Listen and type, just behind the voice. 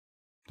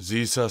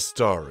These are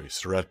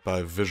stories read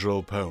by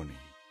visualbrony,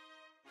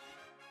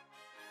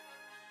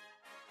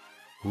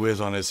 who is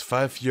on his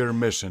 5-year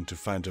mission to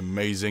find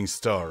amazing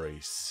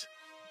stories,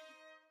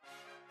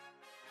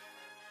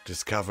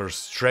 discover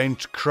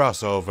strange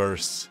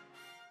crossovers,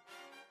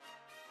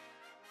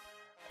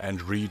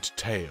 and read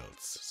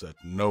tales that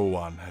no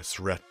one has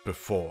read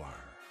before.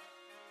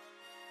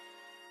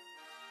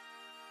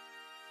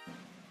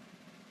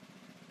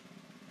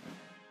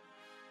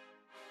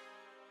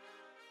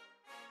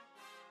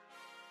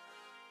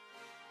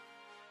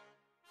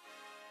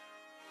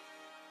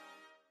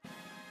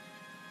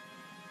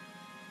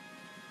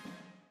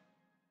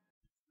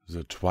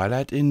 The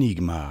Twilight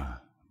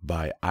Enigma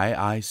by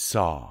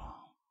iisaw.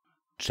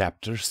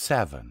 Chapter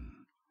 7.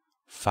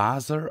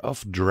 Father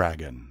of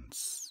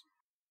Dragons,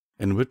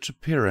 in which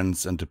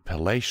appearance and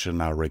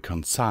appellation are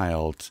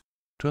reconciled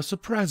to a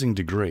surprising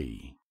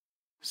degree.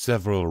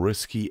 Several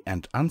risky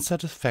and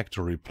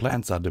unsatisfactory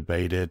plans are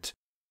debated,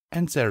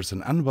 and there's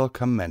an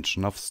unwelcome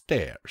mention of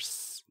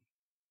stairs.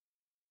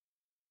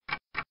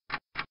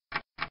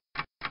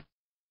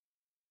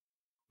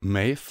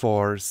 May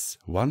 4th,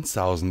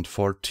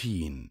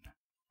 1014.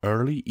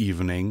 Early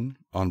evening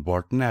on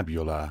board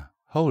Nebula,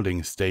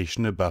 holding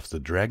station above the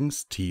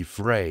Dragon's Teeth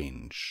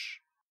range.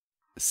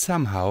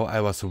 Somehow I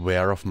was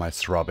aware of my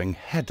throbbing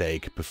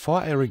headache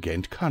before I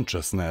regained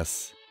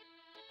consciousness.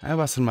 I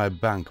was in my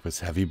bunk with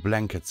heavy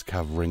blankets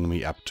covering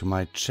me up to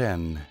my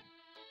chin.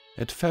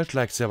 It felt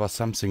like there was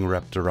something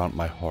wrapped around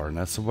my horn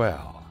as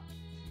well.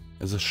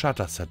 The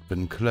shutters had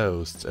been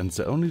closed and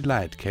the only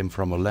light came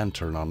from a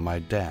lantern on my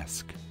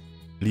desk,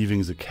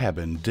 leaving the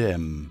cabin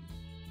dim.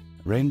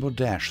 Rainbow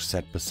Dash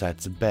sat beside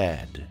the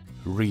bed,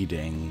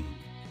 reading.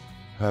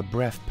 Her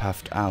breath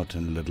puffed out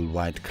in little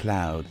white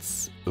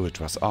clouds,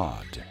 which was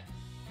odd.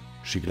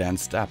 She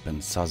glanced up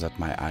and saw that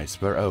my eyes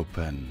were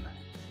open.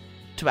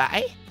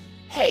 Twi?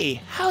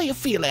 Hey, how you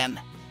feeling?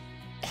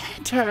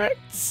 It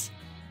hurts,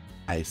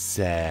 I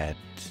said.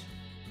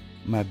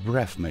 My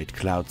breath made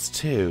clouds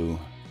too.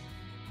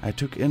 I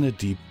took in a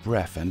deep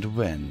breath and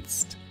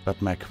winced, but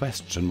my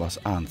question was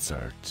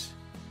answered.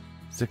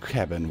 The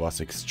cabin was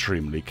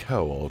extremely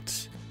cold.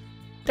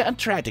 Don't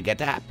try to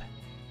get up,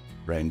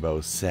 Rainbow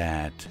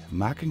said,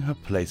 marking her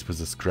place with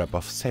a scrap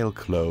of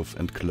sailcloth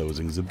and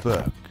closing the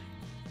book.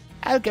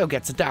 I'll go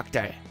get the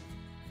doctor.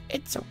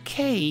 It's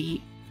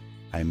okay,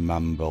 I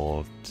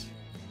mumbled.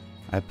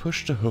 I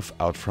pushed the hoof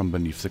out from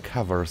beneath the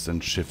covers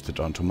and shifted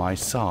onto my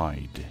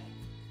side.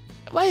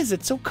 Why is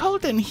it so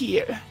cold in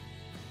here?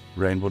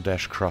 Rainbow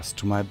Dash crossed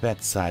to my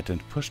bedside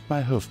and pushed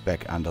my hoof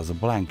back under the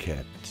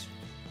blanket.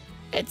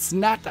 It's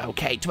not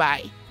okay,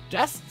 Twi.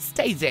 Just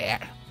stay there.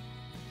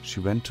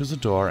 She went to the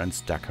door and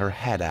stuck her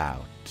head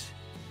out.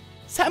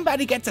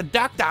 Somebody gets a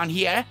doc down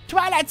here.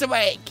 Twilight's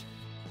awake.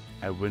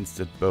 I winced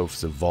at both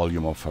the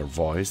volume of her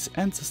voice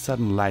and the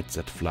sudden light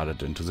that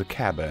flooded into the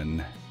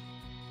cabin.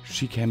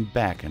 She came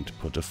back and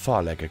put a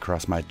foreleg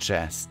across my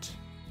chest.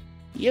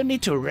 You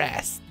need to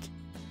rest.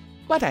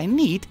 What I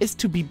need is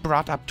to be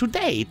brought up to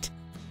date.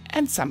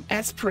 And some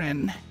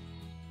aspirin.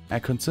 I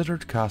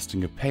considered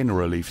casting a pain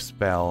relief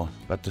spell,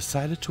 but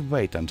decided to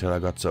wait until I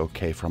got the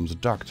okay from the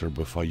doctor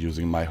before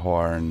using my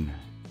horn.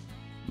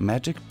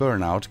 Magic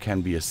burnout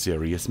can be a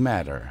serious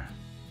matter.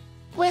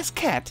 Where's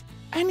Cat?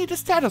 I need a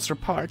status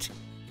report.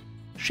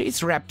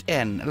 She's wrapped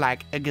in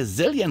like a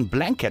gazillion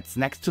blankets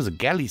next to the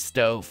galley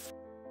stove.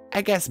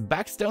 I guess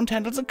bugs don't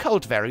handle the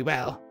cold very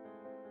well.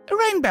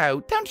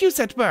 Rainbow, don't use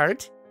that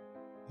word.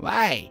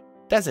 Why?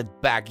 Does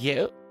it bug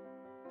you?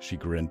 She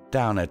grinned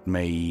down at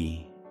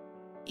me.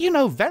 You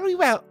know very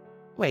well.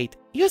 Wait,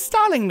 you're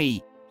stalling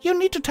me. You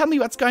need to tell me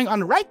what's going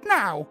on right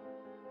now.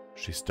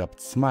 She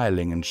stopped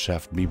smiling and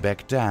shoved me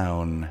back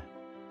down.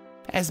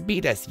 As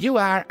beat as you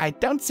are, I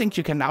don't think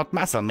you can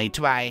outmuscle me,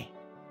 Twi.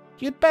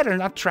 You'd better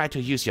not try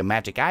to use your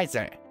magic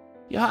either.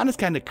 Your horn is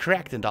kinda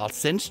cracked and all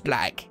singed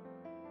like.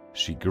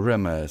 She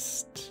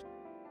grimaced.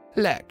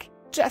 Look,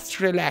 just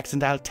relax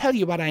and I'll tell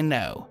you what I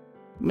know.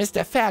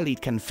 Mr.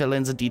 Fairlead can fill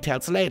in the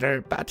details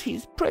later, but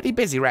he's pretty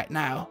busy right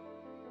now.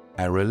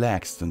 I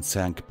relaxed and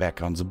sank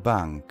back on the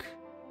bunk.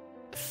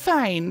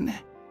 Fine.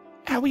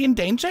 Are we in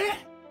danger?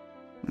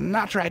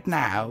 Not right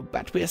now,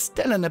 but we're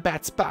still in a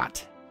bad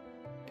spot.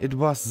 It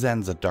was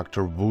then that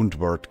Dr.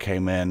 Woundwort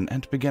came in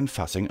and began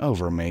fussing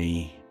over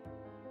me.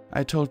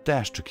 I told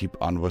Dash to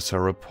keep on with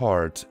her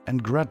report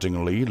and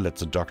grudgingly let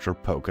the doctor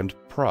poke and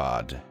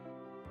prod.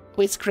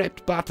 We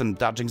scraped bottom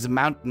dodging the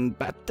mountain,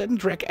 but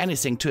didn't wreck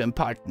anything too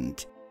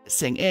important.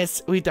 Thing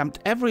is, we dumped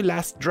every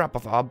last drop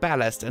of our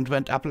ballast and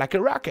went up like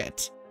a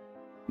rocket.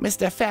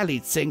 Mr.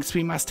 Fairlead thinks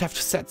we must have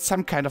to set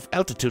some kind of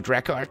altitude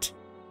record.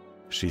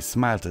 She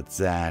smiled at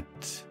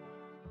that.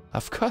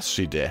 Of course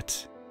she did.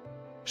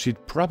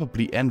 She'd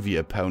probably envy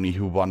a pony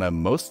who won a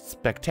Most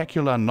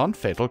Spectacular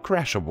Non-Fatal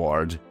Crash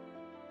Award.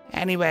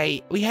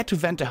 Anyway, we had to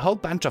vent a whole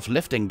bunch of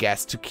lifting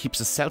gas to keep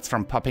the cells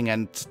from popping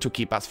and to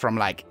keep us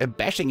from,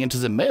 bashing into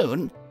the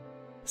moon.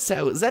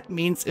 So that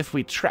means if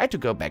we try to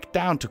go back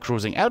down to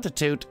cruising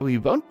altitude, we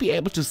won't be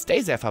able to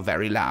stay there for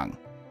very long.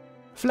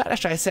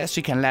 Fluttershy says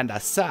she can land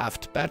us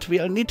soft, but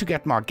we'll need to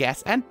get more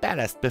gas and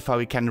ballast before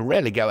we can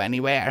really go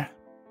anywhere.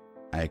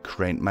 I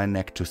craned my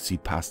neck to see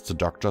past the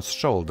doctor's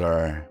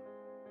shoulder.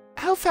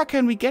 How far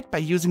can we get by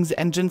using the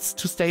engines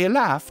to stay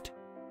aloft?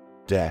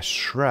 Dash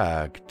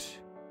shrugged.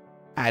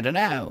 I don't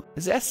know.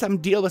 There's some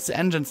deal with the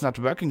engines not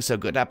working so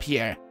good up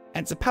here,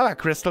 and the power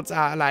crystals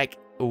are, like,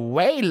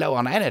 way low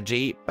on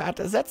energy, but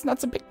that's not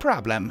the big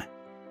problem.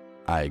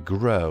 I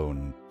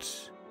groaned.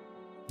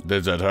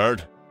 Did that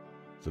hurt?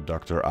 The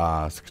doctor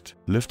asked,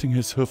 lifting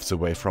his hoofs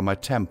away from my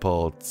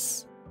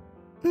temples.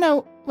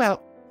 No,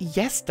 well,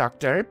 yes,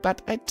 doctor,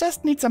 but I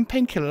just need some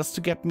painkillers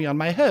to get me on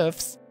my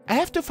hoofs. I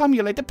have to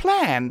formulate a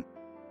plan.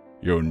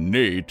 You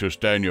need to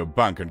stay in your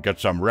bunk and get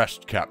some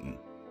rest, Captain,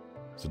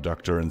 the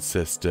doctor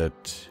insisted.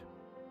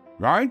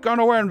 I ain't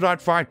gonna win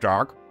that fight,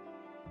 Doc,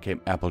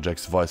 came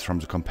Applejack's voice from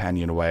the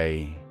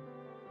companionway.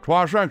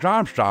 'Twas thinks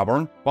I'm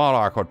stubborn, but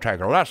I could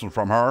take a lesson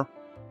from her.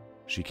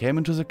 She came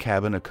into the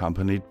cabin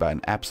accompanied by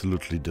an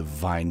absolutely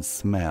divine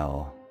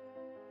smell.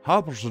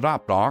 Help us it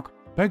up, Doc.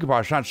 Think if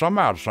I sent some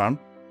medicine.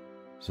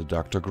 The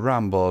doctor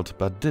grumbled,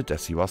 but did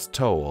as he was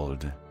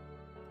told.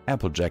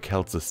 Applejack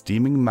held the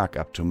steaming mug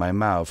up to my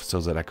mouth so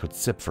that I could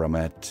sip from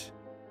it.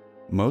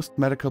 Most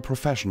medical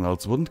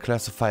professionals wouldn't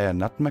classify a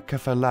nutmeg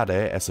cafe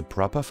latte as a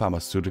proper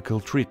pharmaceutical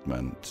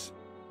treatment.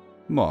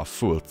 More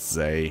fools,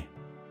 they.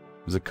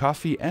 The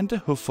coffee and a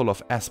hoofful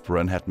of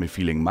aspirin had me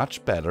feeling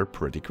much better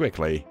pretty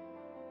quickly.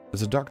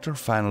 The doctor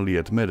finally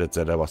admitted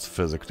that I was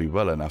physically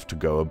well enough to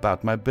go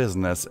about my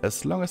business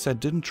as long as I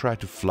didn't try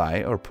to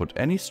fly or put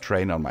any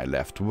strain on my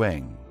left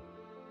wing.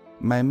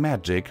 My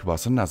magic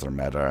was another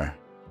matter.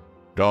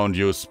 Don't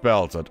use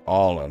spells at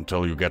all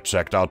until you get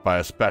checked out by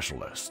a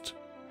specialist,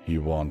 he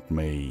warned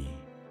me.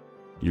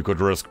 You could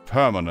risk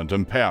permanent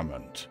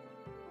impairment.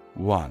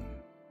 1.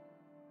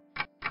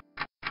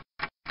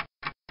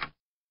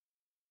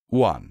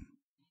 1.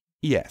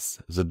 Yes,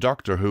 the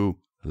doctor who,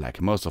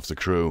 like most of the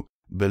crew,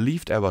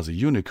 believed I was a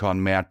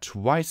unicorn mare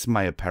twice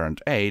my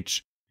apparent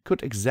age,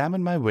 could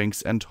examine my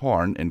wings and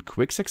horn in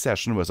quick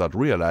succession without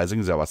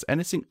realizing there was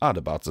anything odd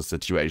about the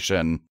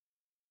situation.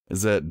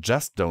 The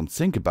just don't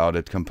think about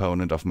it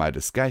component of my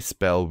disguise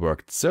spell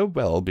worked so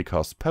well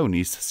because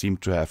ponies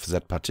seemed to have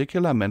that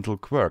particular mental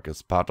quirk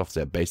as part of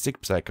their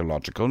basic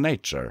psychological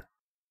nature.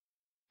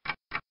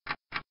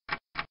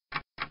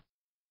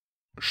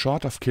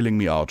 Short of killing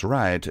me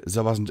outright,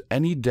 there wasn't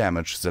any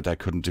damage that I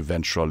couldn't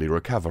eventually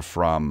recover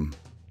from.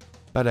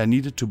 But I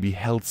needed to be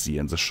healthy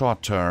in the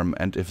short term,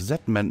 and if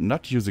that meant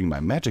not using my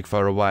magic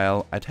for a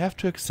while, I'd have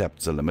to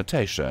accept the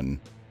limitation.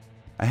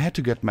 I had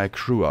to get my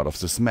crew out of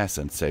this mess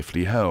and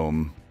safely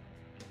home.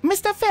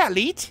 Mr.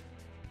 Fairlead?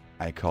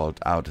 I called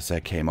out as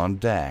I came on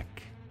deck.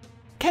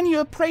 Can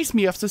you appraise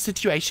me of the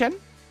situation?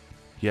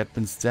 He had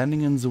been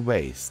standing in the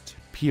waist,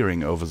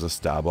 peering over the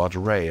starboard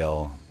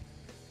rail.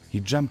 He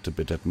jumped a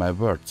bit at my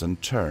words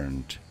and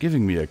turned,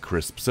 giving me a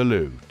crisp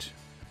salute.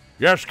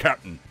 Yes,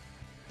 Captain.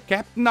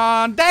 Captain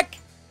on deck!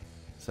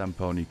 Some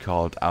pony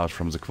called out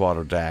from the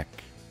quarterdeck.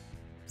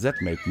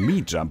 That made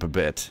me jump a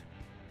bit.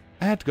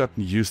 I had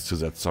gotten used to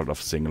that sort of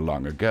thing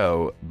long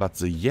ago, but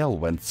the yell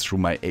went through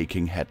my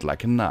aching head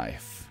like a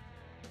knife.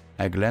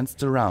 I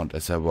glanced around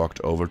as I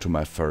walked over to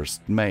my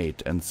first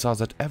mate and saw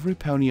that every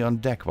pony on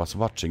deck was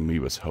watching me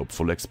with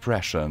hopeful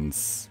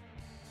expressions.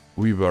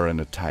 We were in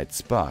a tight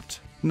spot,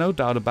 no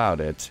doubt about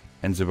it,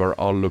 and they were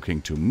all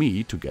looking to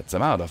me to get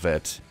them out of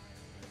it.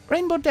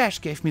 Rainbow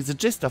Dash gave me the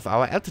gist of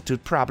our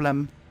altitude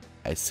problem,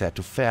 I said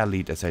to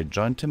Fairlead as I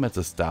joined him at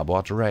the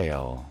starboard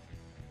rail.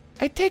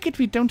 I take it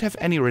we don't have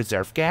any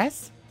reserve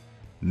gas?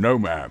 No,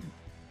 ma'am.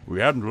 We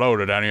hadn't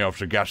loaded any of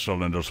the gas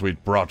cylinders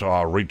we'd brought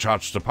or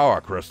recharged the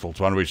power crystals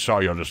when we saw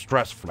your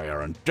distress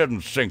flare and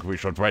didn't think we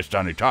should waste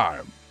any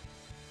time.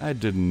 I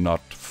did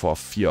not for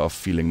fear of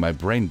feeling my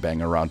brain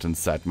bang around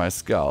inside my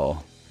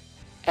skull.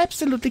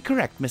 Absolutely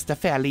correct, Mr.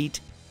 Fairlead.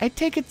 I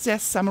take it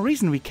there's some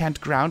reason we can't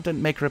ground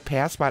and make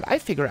repairs while I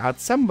figure out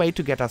some way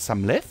to get us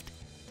some lift?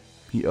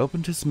 He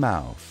opened his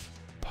mouth,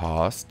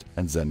 paused,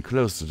 and then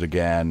closed it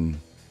again.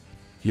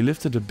 He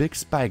lifted a big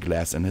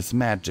spyglass in his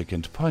magic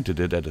and pointed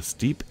it at a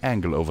steep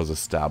angle over the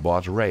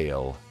starboard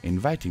rail,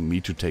 inviting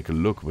me to take a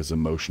look with a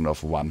motion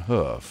of one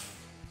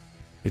hoof.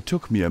 It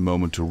took me a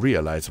moment to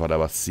realize what I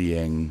was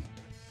seeing.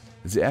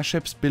 The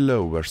airships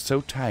below were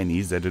so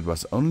tiny that it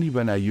was only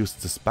when I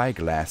used the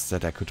spyglass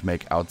that I could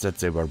make out that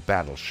they were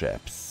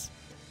battleships.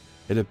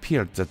 It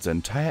appeared that the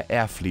entire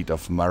air fleet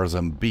of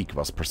Mozambique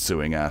was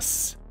pursuing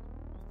us.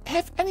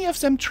 Have any of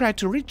them tried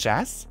to reach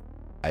us?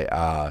 I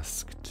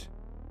asked.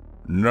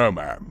 No,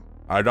 ma'am.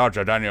 I doubt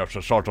that any of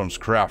the Sultan's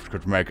craft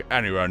could make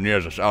anywhere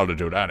near this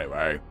altitude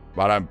anyway,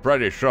 but I'm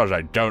pretty sure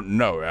they don't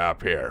know we're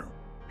up here.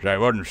 They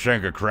wouldn't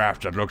think a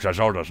craft that looks as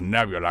old as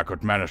Nebula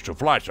could manage to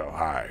fly so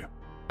high.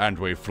 And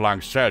we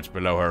flung sails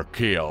below her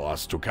keel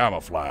as to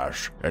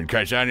camouflage, in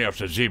case any of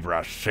the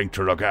zebras think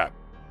to look up.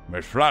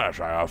 Miss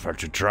Fluttershy offered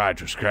to try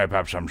to scrape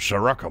up some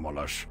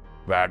cirrocumulus,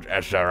 but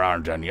as there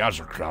aren't any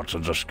other clouds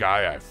in the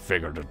sky, I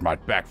figured it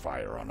might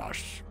backfire on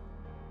us.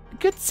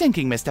 Good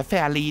thinking, Mr.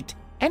 Fairlead.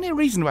 Any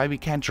reason why we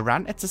can't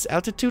run at this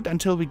altitude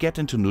until we get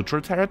into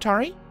neutral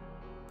territory?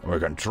 We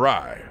can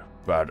try,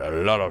 but a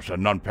lot of the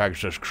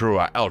non-Pegasus crew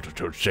are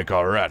altitude sick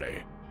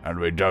already, and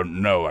we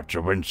don't know what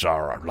the winds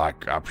are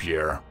like up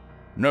here.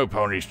 No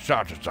ponies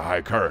started the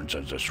high currents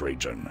in this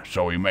region,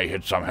 so we may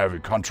hit some heavy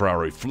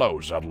contrary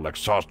flows that'll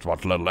exhaust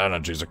what little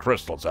energy the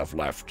crystals have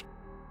left.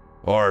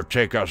 Or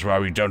take us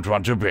where we don't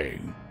want to be.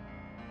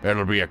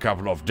 It'll be a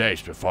couple of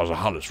days before the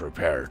hull is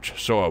repaired,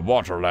 so a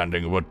water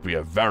landing would be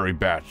a very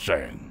bad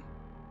thing.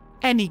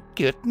 Any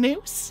good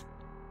news?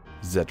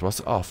 That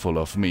was awful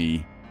of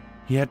me.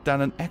 He had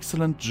done an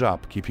excellent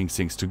job keeping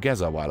things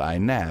together while I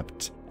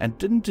napped, and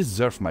didn't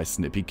deserve my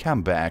snippy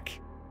comeback.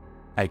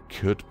 I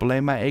could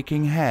blame my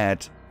aching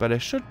head, but I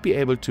should be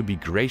able to be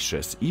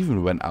gracious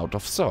even when out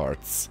of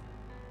sorts.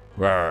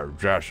 Well,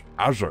 there's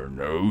other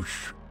news.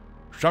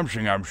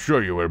 Something I'm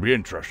sure you will be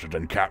interested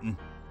in, Captain.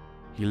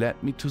 He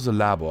led me to the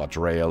larboard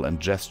rail and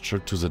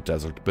gestured to the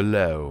desert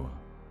below.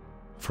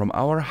 From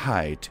our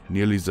height,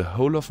 nearly the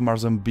whole of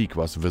Mozambique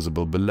was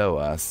visible below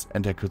us,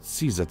 and I could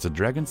see that the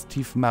Dragon's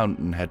Teeth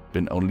Mountain had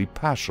been only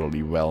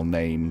partially well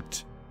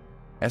named.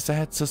 As I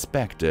had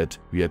suspected,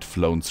 we had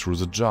flown through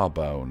the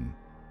jawbone.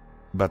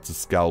 But the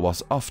skull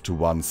was off to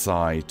one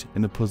side,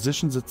 in a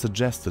position that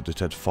suggested it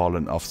had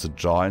fallen off the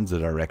jaw in the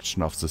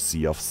direction of the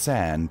sea of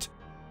sand,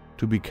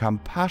 to become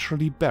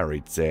partially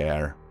buried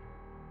there.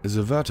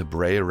 The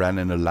vertebrae ran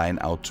in a line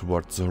out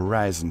towards the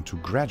horizon to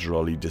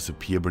gradually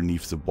disappear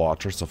beneath the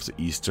waters of the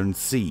eastern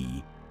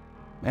sea,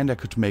 and I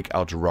could make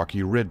out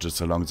rocky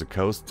ridges along the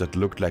coast that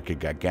looked like a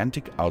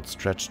gigantic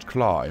outstretched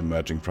claw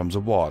emerging from the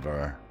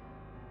water.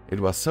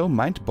 It was so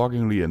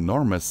mind-bogglingly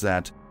enormous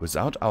that,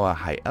 without our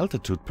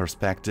high-altitude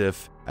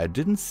perspective, I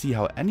didn't see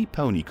how any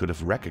pony could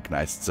have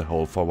recognized the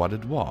whole for what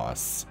it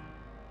was.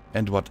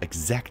 And what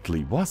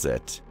exactly was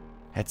it?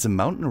 Had the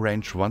mountain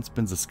range once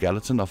been the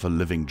skeleton of a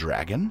living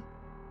dragon?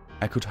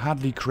 I could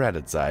hardly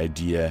credit the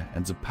idea,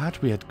 and the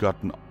part we had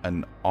gotten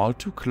an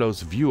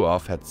all-too-close view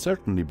of had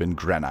certainly been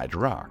granite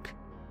rock.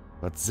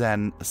 But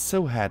then,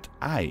 so had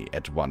I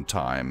at one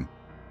time,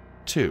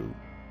 too.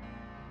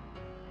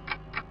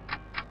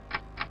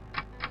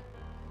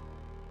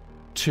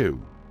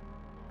 2.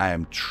 I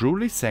am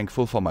truly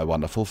thankful for my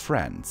wonderful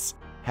friends.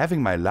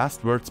 Having my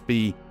last words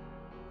be,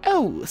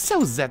 "Oh,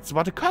 so that's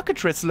what a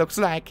cockatrice looks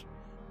like,"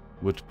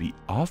 would be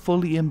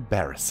awfully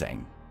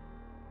embarrassing.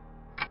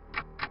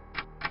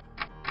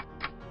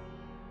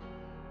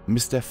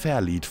 Mr.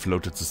 Fairlead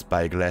floated the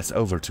spyglass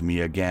over to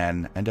me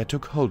again, and I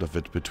took hold of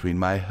it between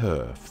my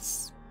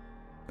hooves.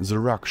 The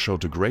rock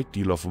showed a great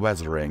deal of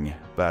weathering,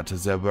 but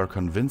there were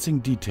convincing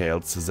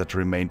details that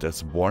remained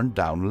as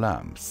worn-down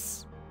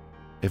lumps.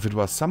 If it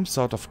was some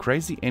sort of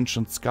crazy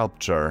ancient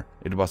sculpture,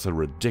 it was a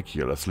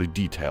ridiculously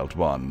detailed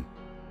one.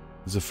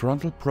 The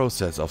frontal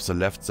process of the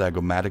left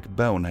zygomatic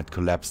bone had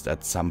collapsed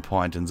at some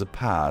point in the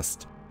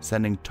past,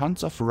 sending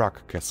tons of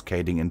rock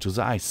cascading into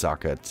the eye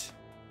socket.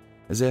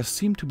 There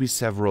seemed to be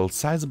several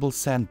sizable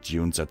sand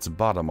dunes at the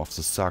bottom of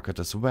the socket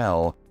as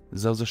well,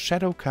 though the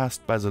shadow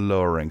cast by the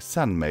lowering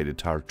sun made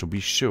it hard to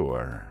be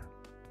sure.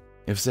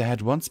 If there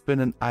had once been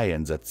an eye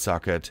in that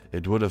socket,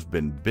 it would have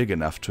been big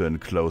enough to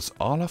enclose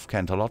all of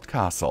Canterlot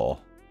Castle.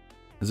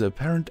 The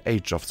apparent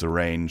age of the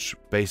range,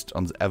 based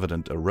on the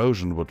evident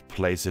erosion, would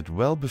place it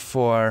well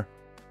before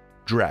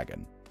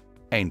dragon.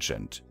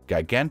 Ancient,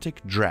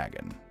 gigantic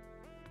dragon.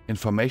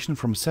 Information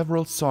from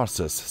several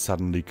sources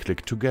suddenly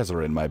clicked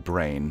together in my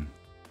brain.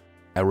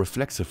 I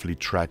reflexively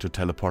tried to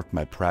teleport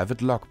my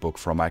private logbook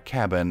from my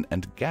cabin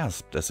and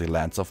gasped as a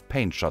lance of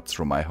pain shot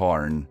through my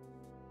horn.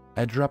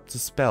 I dropped the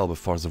spell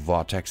before the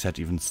vortex had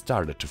even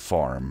started to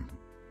form.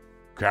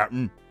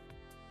 Captain?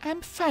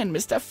 "I'm fine,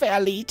 Mr.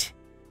 Fairlead,"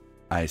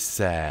 I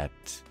said.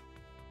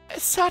 "A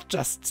thought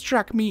just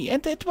struck me,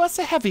 and it was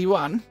a heavy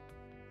one."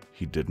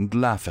 He didn't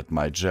laugh at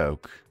my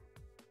joke.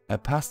 I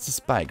passed the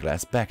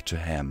spyglass back to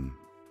him.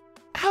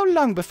 "How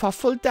long before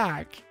full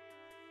dark?"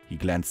 He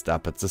glanced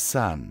up at the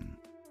sun.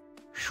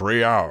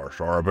 3 hours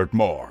or a bit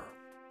more.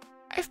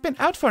 "I've been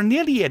out for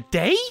nearly a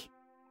day?"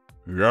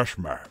 Yes,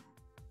 ma'am.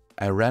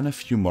 I ran a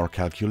few more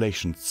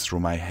calculations through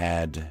my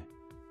head.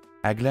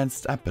 I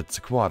glanced up at the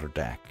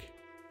quarterdeck.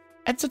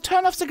 "At the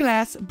turn of the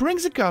glass, bring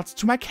the girls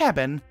to my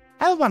cabin.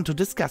 I'll want to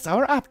discuss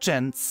our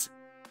options."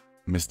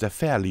 Mr.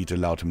 Fairlead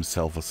allowed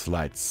himself a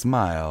slight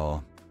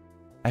smile.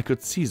 I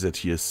could see that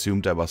he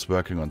assumed I was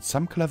working on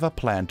some clever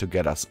plan to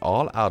get us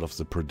all out of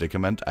the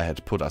predicament I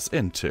had put us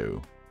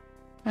into.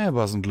 I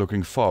wasn't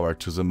looking forward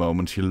to the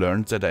moment he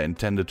learned that I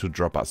intended to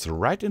drop us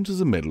right into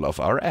the middle of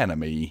our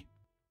enemy.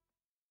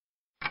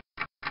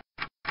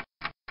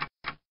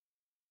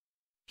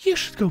 "You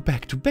should go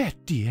back to bed,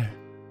 dear,"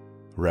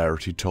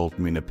 Rarity told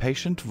me in a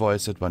patient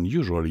voice that one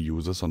usually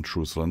uses on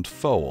truculent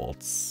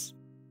foals.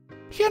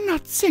 "You're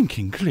not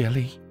thinking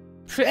clearly."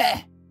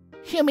 "Pfeh!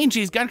 You mean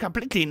she's gone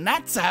completely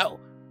nutso?"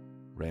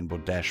 Rainbow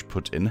Dash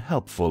put in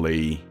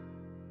helpfully.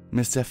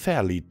 Mr.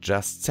 Fairlead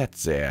just sat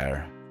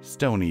there,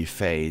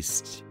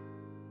 stony-faced.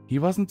 He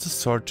wasn't the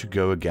sort to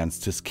go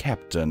against his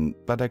captain,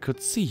 but I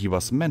could see he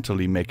was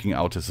mentally making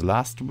out his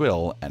last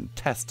will and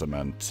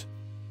testament.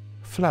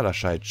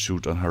 Fluttershy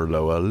chewed on her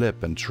lower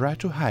lip and tried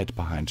to hide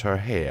behind her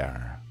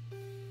hair.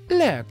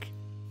 Look,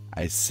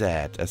 I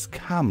said as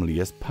calmly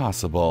as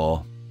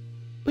possible.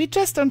 we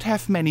just don't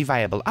have many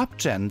viable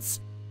options.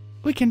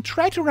 We can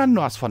try to run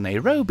north for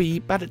Nairobi,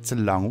 but it's a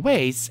long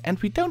ways and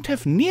we don't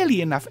have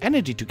nearly enough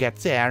energy to get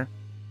there,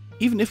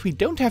 even if we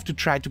don't have to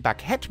try to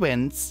buck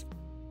headwinds.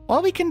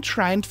 Or we can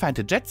try and find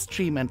a jet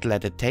stream and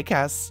let it take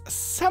us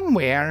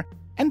somewhere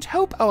and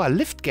hope our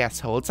lift gas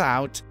holds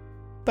out.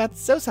 But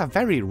those are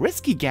very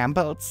risky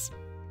gambles.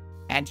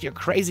 And your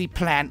crazy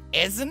plan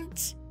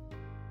isn't?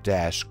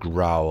 Dash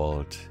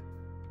growled.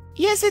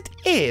 Yes, it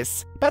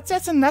is, but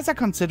there's another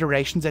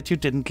consideration that you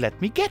didn't let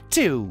me get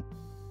to.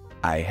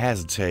 I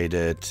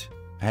hesitated.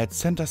 I had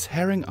sent us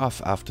herring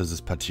off after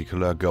this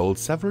particular goal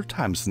several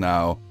times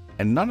now,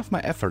 and none of my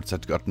efforts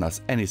had gotten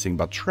us anything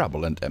but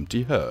trouble and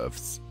empty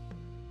hooves.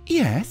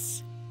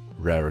 Yes?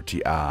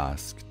 Rarity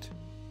asked.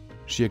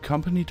 She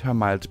accompanied her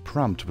mild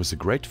prompt with a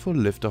grateful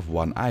lift of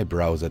one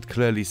eyebrow that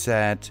clearly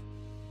said,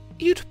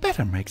 You'd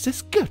better make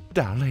this good,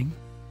 darling.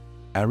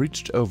 I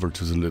reached over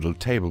to the little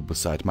table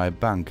beside my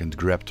bunk and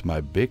grabbed my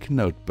big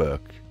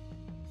notebook.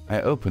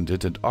 I opened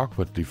it and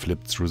awkwardly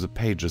flipped through the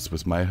pages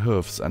with my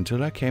hooves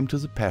until I came to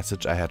the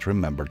passage I had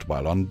remembered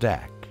while on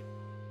deck.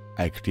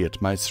 I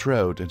cleared my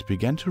throat and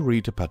began to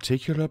read a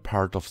particular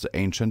part of the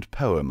ancient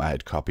poem I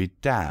had copied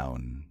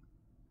down.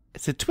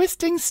 The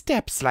twisting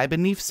steps lie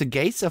beneath the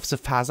gaze of the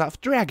father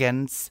of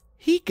dragons.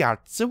 He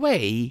guards the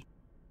way.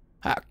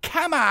 Oh,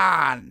 come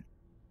on!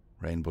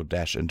 Rainbow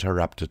Dash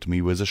interrupted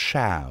me with a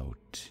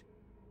shout.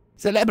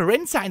 The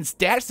labyrinthine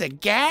stairs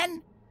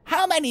again?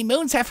 How many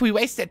moons have we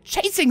wasted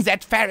chasing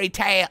that fairy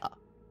tale?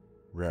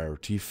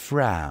 Rarity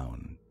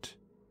frowned.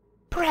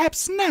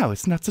 Perhaps now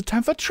is not the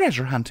time for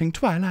treasure hunting,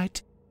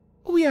 Twilight.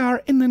 We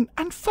are in an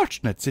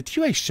unfortunate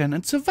situation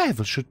and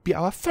survival should be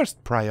our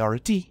first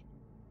priority.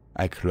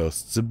 I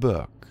closed the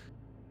book.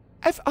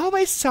 I've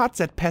always thought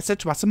that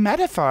passage was a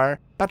metaphor,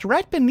 but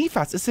right beneath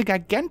us is a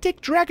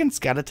gigantic dragon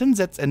skeleton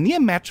that's a near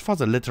match for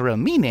the literal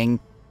meaning,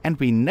 and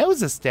we know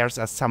the stairs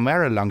are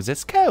somewhere along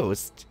this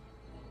coast.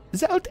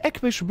 The old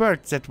Elvish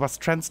word that was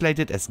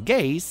translated as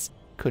gaze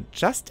could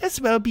just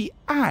as well be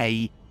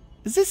eye.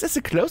 This is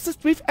the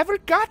closest we've ever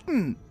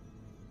gotten.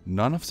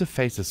 None of the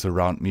faces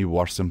around me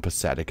wore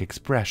sympathetic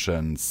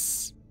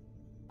expressions.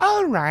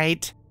 All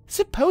right,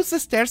 suppose the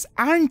stairs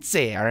aren't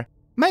there.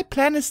 My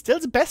plan is still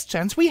the best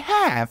chance we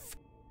have.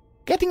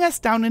 Getting us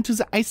down into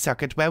the eye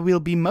socket where we'll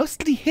be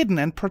mostly hidden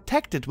and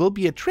protected will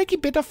be a tricky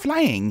bit of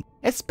flying,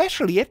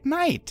 especially at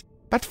night.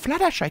 But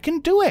Fluttershy can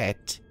do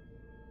it.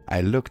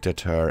 I looked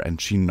at her and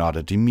she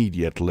nodded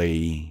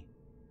immediately.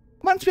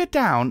 Once we're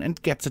down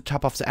and get the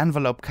top of the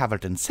envelope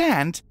covered in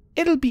sand,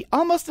 it'll be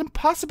almost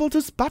impossible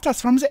to spot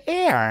us from the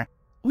air.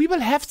 We will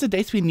have the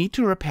days we need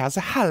to repair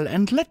the hull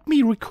and let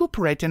me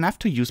recuperate enough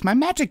to use my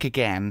magic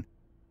again.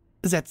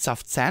 That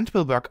soft sand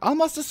will work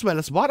almost as well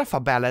as water for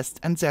ballast,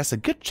 and there's a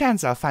good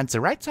chance I'll find the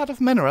right sort of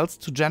minerals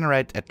to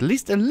generate at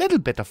least a little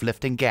bit of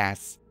lifting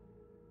gas.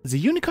 The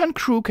unicorn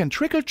crew can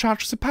trickle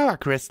charge the power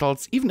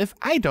crystals even if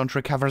I don't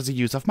recover the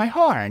use of my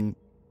horn.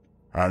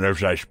 And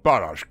if they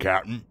spot us,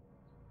 Captain?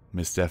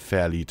 Mr.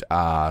 Fairlead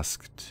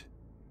asked.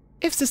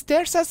 If the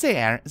stairs are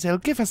there, they'll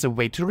give us a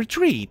way to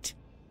retreat.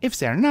 If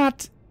they're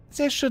not,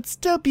 there should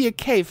still be a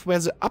cave where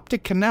the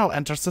optic canal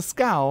enters the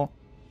skull.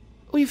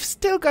 We've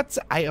still got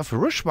the Eye of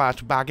Rushwa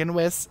to bargain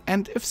with,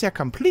 and if they're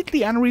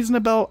completely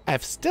unreasonable,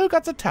 I've still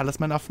got the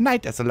Talisman of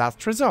Night as a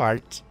last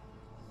resort.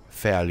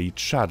 Fairlead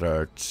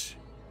shuddered.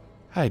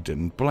 I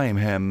didn't blame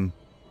him.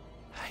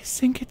 I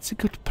think it's a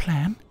good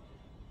plan,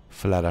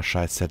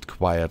 Fluttershy said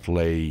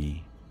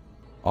quietly.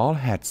 All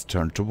heads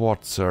turned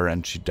towards her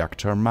and she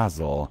ducked her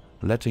muzzle,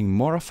 letting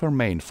more of her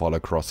mane fall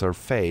across her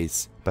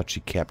face, but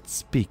she kept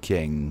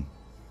speaking.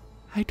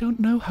 I don't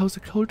know how the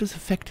cold is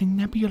affecting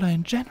Nebula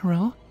in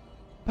general,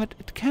 but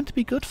it can't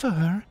be good for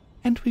her,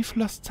 and we've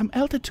lost some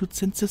altitude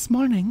since this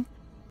morning.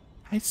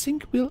 I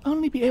think we'll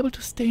only be able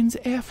to stay in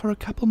the air for a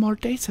couple more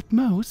days at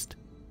most.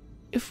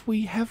 If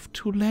we have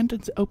to land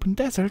in the open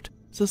desert,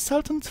 the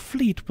Sultan's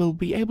fleet will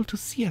be able to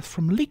see us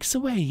from leagues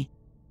away.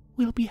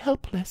 We'll be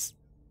helpless.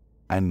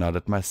 I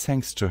nodded my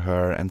thanks to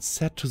her and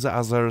said to the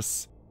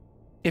others,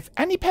 If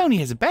any pony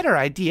has a better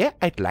idea,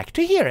 I'd like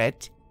to hear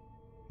it.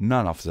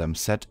 None of them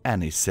said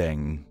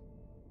anything.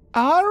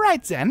 All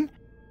right then,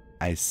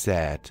 I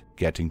said,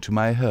 getting to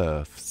my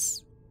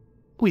hooves.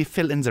 We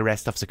fill in the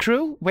rest of the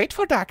crew, wait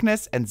for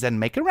darkness, and then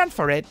make a run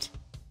for it.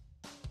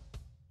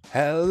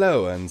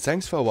 Hello and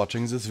thanks for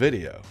watching this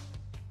video.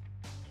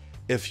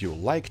 If you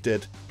liked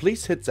it,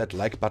 please hit that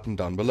like button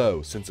down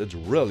below, since it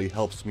really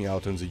helps me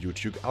out in the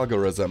YouTube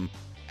algorithm.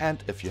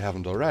 And if you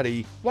haven't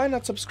already, why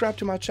not subscribe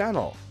to my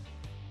channel?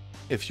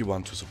 If you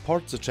want to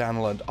support the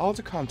channel and all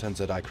the content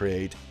that I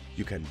create,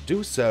 you can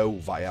do so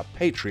via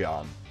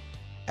Patreon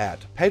at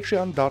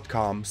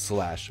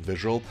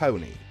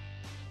patreon.com/visualpony.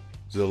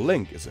 The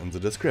link is in the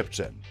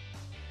description.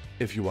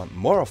 If you want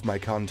more of my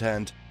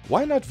content,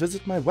 why not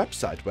visit my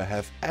website where I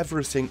have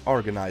everything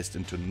organized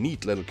into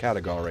neat little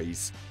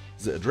categories.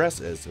 The address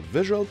is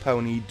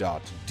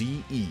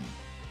visualpony.de.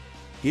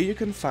 Here you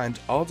can find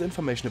all the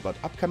information about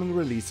upcoming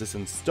releases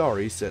and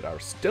stories that are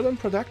still in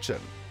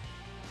production.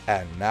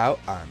 And now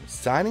I'm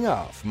signing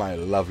off, my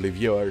lovely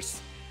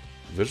viewers.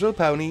 Visual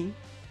Pony